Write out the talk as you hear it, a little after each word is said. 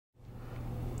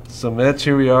So Mitch,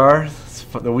 here we are.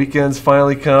 The weekend's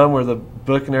finally come where the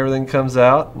book and everything comes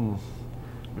out, and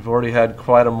we've already had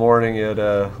quite a morning at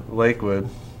Lakewood.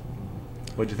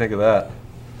 What'd you think of that?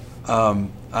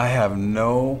 I have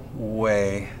no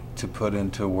way to put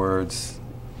into words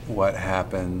what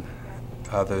happened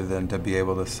other than to be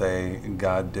able to say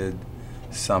God did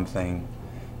something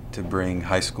to bring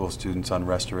high school students on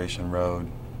Restoration Road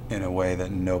in a way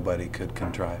that nobody could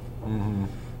contrive. Mm-hmm.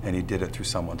 And he did it through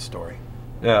someone's story.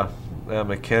 Yeah,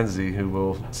 Mackenzie, who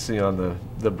we'll see on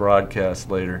the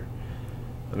broadcast later.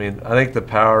 I mean, I think the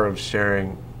power of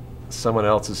sharing someone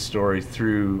else's story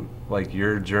through like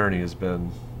your journey has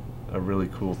been a really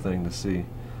cool thing to see.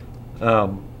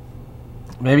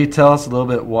 Maybe tell us a little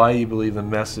bit why you believe the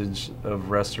message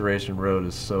of Restoration Road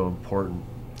is so important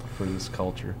for this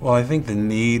culture. Well, I think the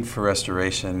need for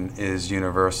restoration is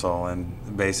universal,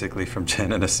 and basically from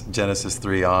Genesis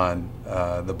 3 on,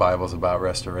 the Bible's about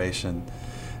restoration.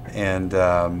 And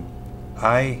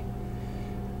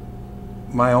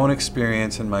my own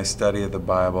experience in my study of the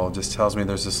Bible just tells me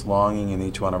there's this longing in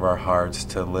each one of our hearts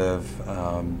to live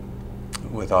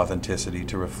with authenticity,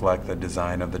 to reflect the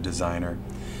design of the designer.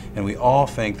 And we all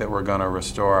think that we're going to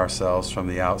restore ourselves from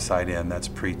the outside in. That's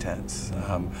pretense.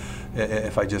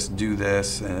 If I just do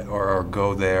this or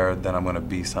go there, then I'm going to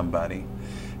be somebody.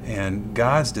 And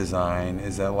God's design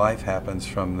is that life happens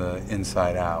from the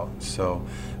inside out. So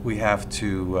we have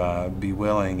to be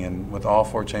willing, and with all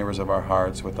four chambers of our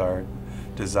hearts, with our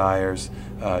desires,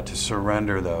 to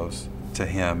surrender those to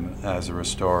Him as a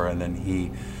restorer, and then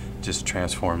He just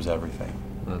transforms everything.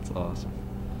 That's awesome.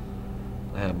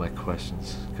 I have my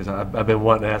questions, because I've been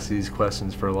wanting to ask these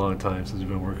questions for a long time since we've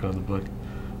been working on the book.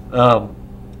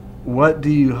 What do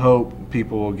you hope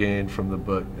people will gain from the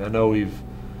book? I know we've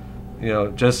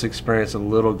just experienced a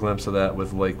little glimpse of that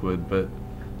with Lakewood, but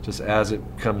just as it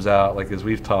comes out, like as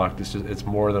we've talked, it's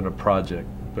more than a project.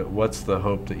 But what's the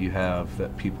hope that you have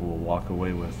that people will walk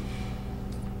away with?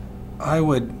 I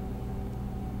would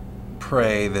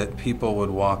pray that people would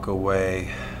walk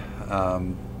away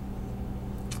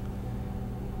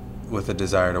with a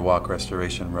desire to walk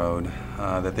Restoration Road,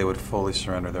 that they would fully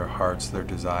surrender their hearts, their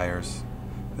desires,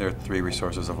 their three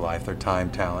resources of life, their time,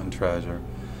 talent, and treasure,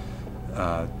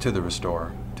 to the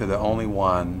restorer, to the only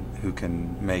one who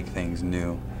can make things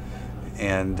new.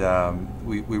 And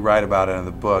we write about it in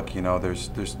the book.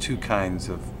 There's two kinds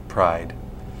of pride,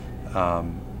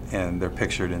 and they're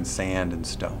pictured in sand and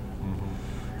stone.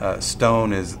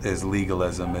 Stone is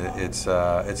legalism. It's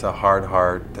a hard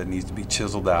heart that needs to be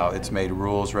chiseled out. It's made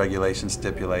rules, regulations,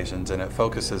 stipulations, and it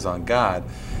focuses on God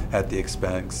at the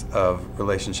expense of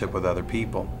relationship with other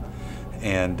people.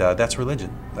 And that's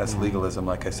religion. That's legalism.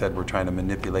 Like I said, we're trying to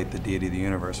manipulate the deity of the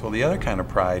universe. Well, the other kind of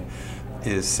pride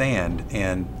is sand,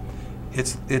 and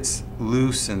it's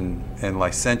loose and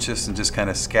licentious and just kind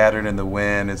of scattered in the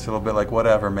wind. It's a little bit like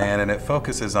whatever, man, and it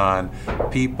focuses on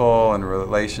people and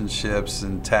relationships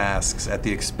and tasks at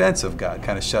the expense of God,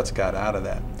 kind of shuts God out of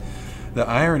that. The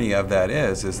irony of that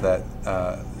is that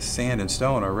sand and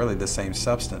stone are really the same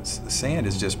substance. Sand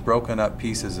is just broken up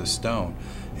pieces of stone,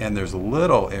 and there's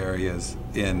little areas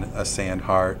in a sand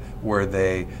heart where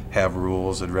they have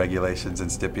rules and regulations and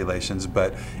stipulations,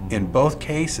 but in both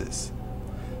cases,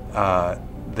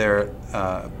 their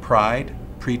pride,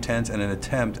 pretense, and an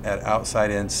attempt at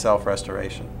outside-in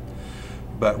self-restoration.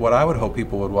 But what I would hope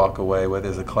people would walk away with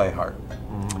is a clay heart.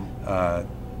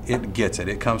 It gets it.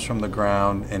 It comes from the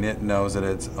ground, and it knows that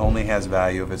it only has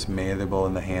value if it's malleable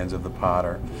in the hands of the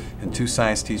potter. And two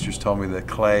science teachers told me that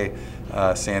clay,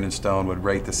 sand, and stone would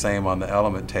rate the same on the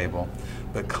element table.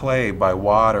 But clay, by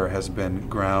water, has been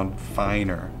ground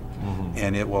finer.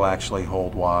 And it will actually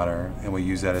hold water, and we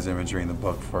use that as imagery in the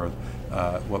book for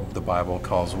what the Bible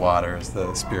calls water as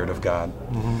the Spirit of God.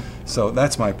 So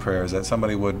that's my prayer, is that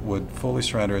somebody would fully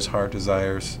surrender his heart,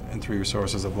 desires, and three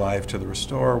resources of life to the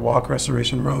restorer, walk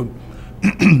Restoration Road,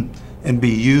 and be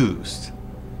used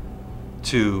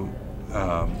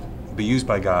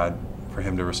by God for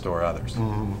Him to restore others.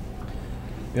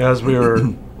 As we were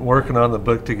working on the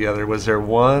book together, was there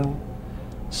one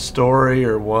story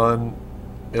or one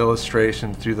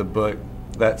illustration through the book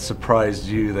that surprised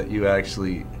you, that you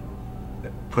actually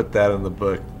put that in the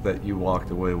book that you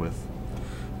walked away with?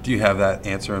 Do you have that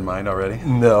answer in mind already?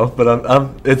 No,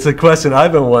 but it's a question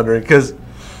I've been wondering, because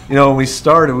when we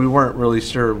started, we weren't really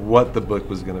sure what the book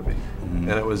was going to be. And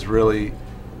it was really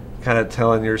kind of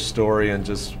telling your story and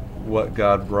just what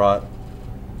God brought,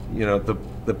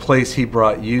 the place He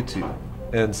brought you to.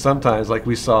 And sometimes, like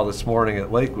we saw this morning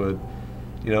at Lakewood,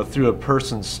 through a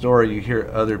person's story, you hear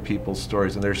other people's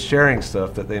stories, and they're sharing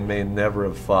stuff that they may never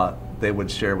have thought they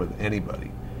would share with anybody.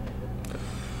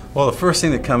 Well, the first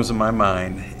thing that comes to my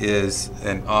mind is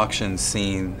an auction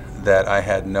scene that I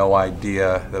had no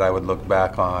idea that I would look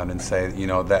back on and say, you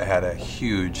know, that had a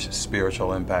huge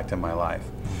spiritual impact in my life.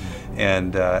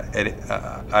 And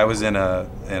I was in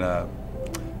an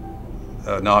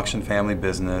auction family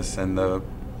business, and the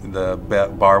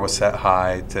bar was set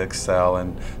high to excel,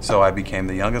 and so I became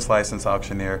the youngest licensed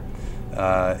auctioneer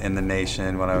in the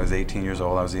nation. When I was 18 years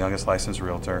old, I was the youngest licensed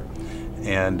realtor,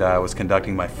 and I was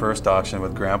conducting my first auction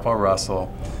with Grandpa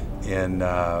Russell in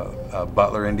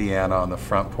Butler, Indiana, on the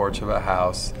front porch of a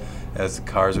house, as the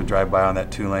cars would drive by on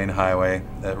that 2-lane highway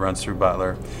that runs through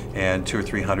Butler, and 200 or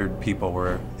 300 people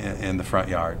were in the front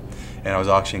yard. And I was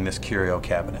auctioning this curio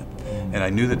cabinet. And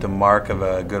I knew that the mark of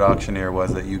a good auctioneer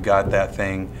was that you got that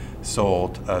thing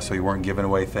sold, so you weren't giving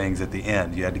away things at the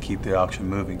end. You had to keep the auction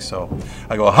moving. So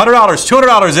I go, $100,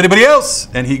 $200, anybody else?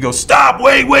 And he goes, stop,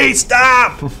 wait,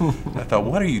 stop. I thought,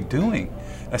 what are you doing?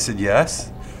 I said,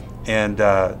 yes. And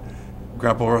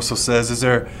Grandpa Russell says, is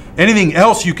there anything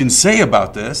else you can say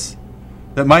about this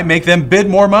that might make them bid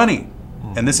more money?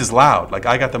 And this is loud. Like,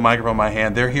 I got the microphone in my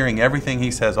hand. They're hearing everything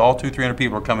he says. All 200-300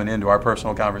 people are coming into our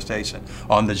personal conversation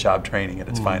on the job training at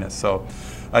its finest. So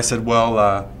I said,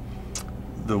 well,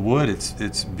 the wood,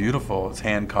 it's beautiful. It's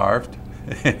hand carved.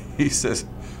 And he says,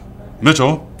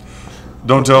 Mitchell,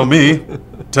 don't tell me,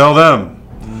 tell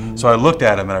them. So I looked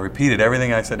at him and I repeated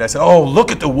everything I said. I said, oh,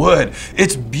 look at the wood.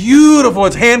 It's beautiful.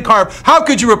 It's hand carved. How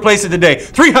could you replace it today?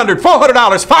 $300,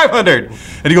 $400,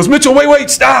 $500. And he goes, Mitchell, wait,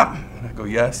 stop. And I go,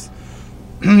 yes.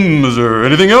 Is there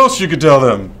anything else you could tell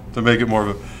them to make it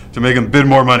to make them bid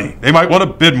more money? They might want to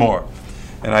bid more.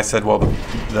 And I said, well,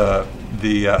 the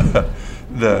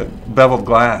beveled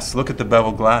glass. Look at the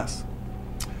beveled glass.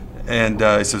 And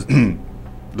he says,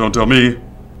 don't tell me,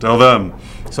 tell them.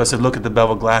 So I said, look at the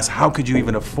beveled glass. How could you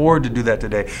even afford to do that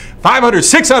today? $500,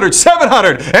 $600,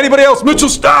 $700. Anybody else? Mitchell,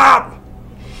 stop.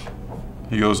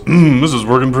 He goes, this is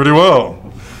working pretty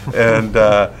well. And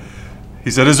he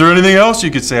said, is there anything else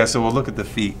you could say? I said, well, look at the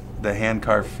feet, the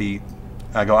hand-carved feet.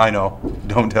 I go, I know.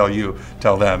 Don't tell you.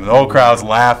 Tell them. And the whole crowd's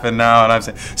laughing now, and I'm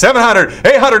saying, 700,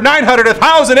 800, 900,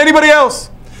 1,000, anybody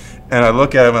else? And I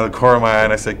look at him in the corner of my eye,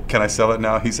 and I said, can I sell it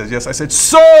now? He says, yes. I said,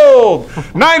 sold!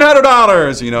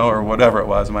 $900, you know, or whatever it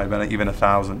was. It might have been even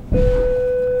 1,000.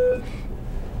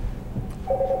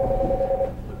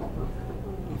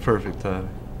 Perfect time.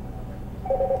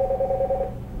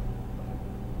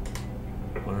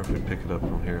 I wonder if we pick it up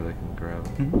from here, they can grab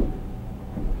it. Mm-hmm.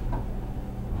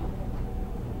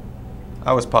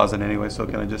 I was pausing anyway, so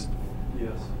can I just...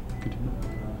 Yes. Continue?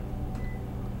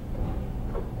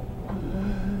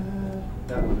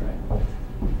 That one,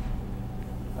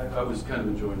 right? I was kind of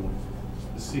enjoying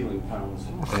the ceiling pounds.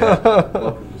 Yeah.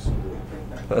 Welcome to school.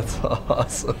 That's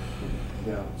awesome.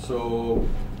 Yeah, so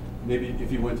maybe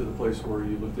if you went to the place where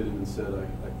you looked at him and said,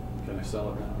 can I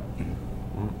sell it now?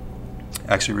 Mm-hmm.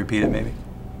 Actually repeat it, maybe?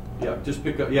 Yeah, just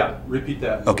pick up, repeat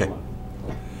that. Okay.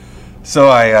 So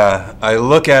I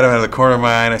look at him in the corner of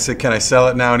my eye and I said, can I sell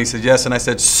it now? And he said, yes. And I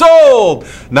said, sold!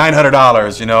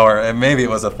 $900, you know, or maybe it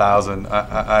was 1,000.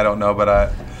 I don't know,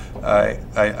 but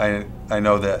I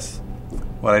know this.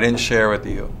 What I didn't share with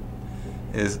you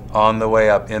is on the way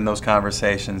up in those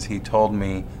conversations, he told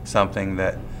me something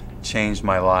that changed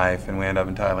my life, and we ended up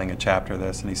entitling a chapter of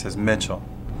this. And he says, Mitchell,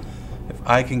 if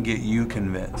I can get you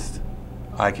convinced,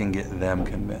 I can get them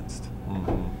convinced.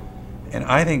 Mm-hmm. And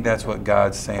I think that's what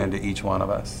God's saying to each one of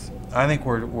us. I think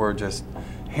we're just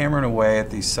hammering away at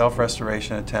these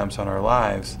self-restoration attempts on our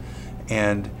lives,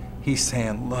 and he's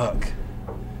saying, look,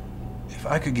 if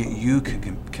I could get you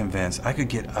convinced, I could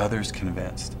get others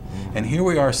convinced. Mm-hmm. And here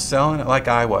we are selling it like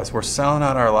I was. We're selling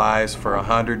out our lives for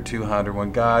 100, 200,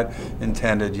 when God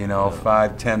intended, you know,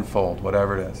 5, 10-fold,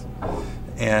 whatever it is.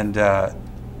 And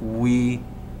we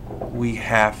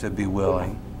have to be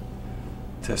willing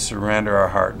to surrender our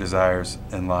heart desires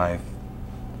in life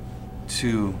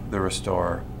to the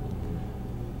restorer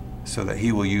so that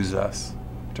he will use us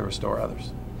to restore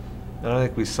others. And I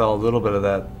think we saw a little bit of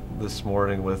that this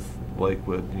morning with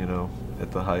Lakewood, you know,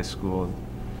 at the high school.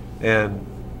 And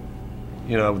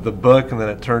you know, the book, and then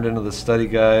it turned into the study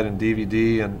guide and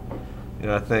DVD. And you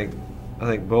know, I think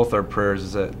both our prayers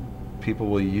is that people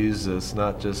will use this,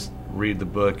 not just read the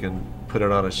book and put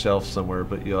it on a shelf somewhere,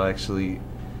 but you'll actually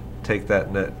take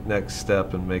that next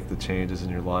step and make the changes in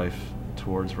your life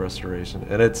towards restoration.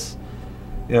 And it's,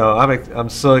 you know, I'm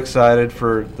so excited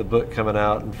for the book coming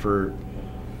out and for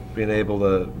being able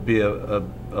to be a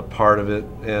part of it.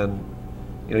 And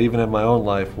you know, even in my own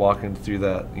life, walking through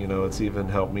that, you know, it's even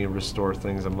helped me restore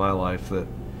things in my life that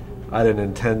I didn't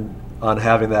intend on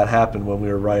having that happen when we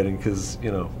were writing, because,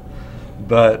 you know,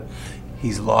 but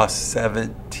He's lost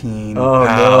 17 Oh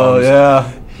pounds. no,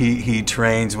 yeah. He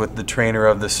trains with the trainer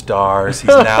of the stars. He's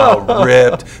now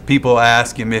ripped. People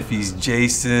ask him if he's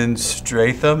Jason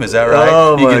Statham. Is that right?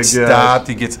 Oh, he my gets gosh. stopped.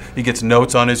 He gets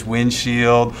notes on his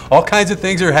windshield. All kinds of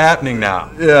things are happening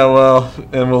now. Yeah, well,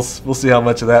 and we'll see how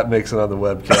much of that makes it on the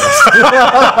webcast.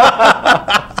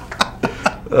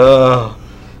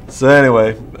 So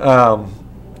anyway,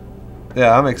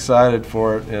 yeah, I'm excited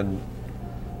for it, and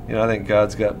I think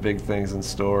God's got big things in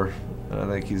store. I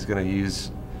think He's going to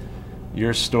use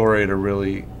your story to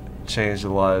really change the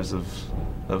lives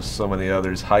of so many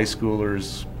others, high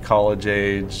schoolers, college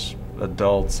age,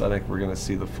 adults. I think we're going to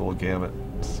see the full gamut.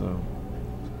 So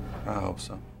I hope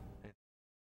so.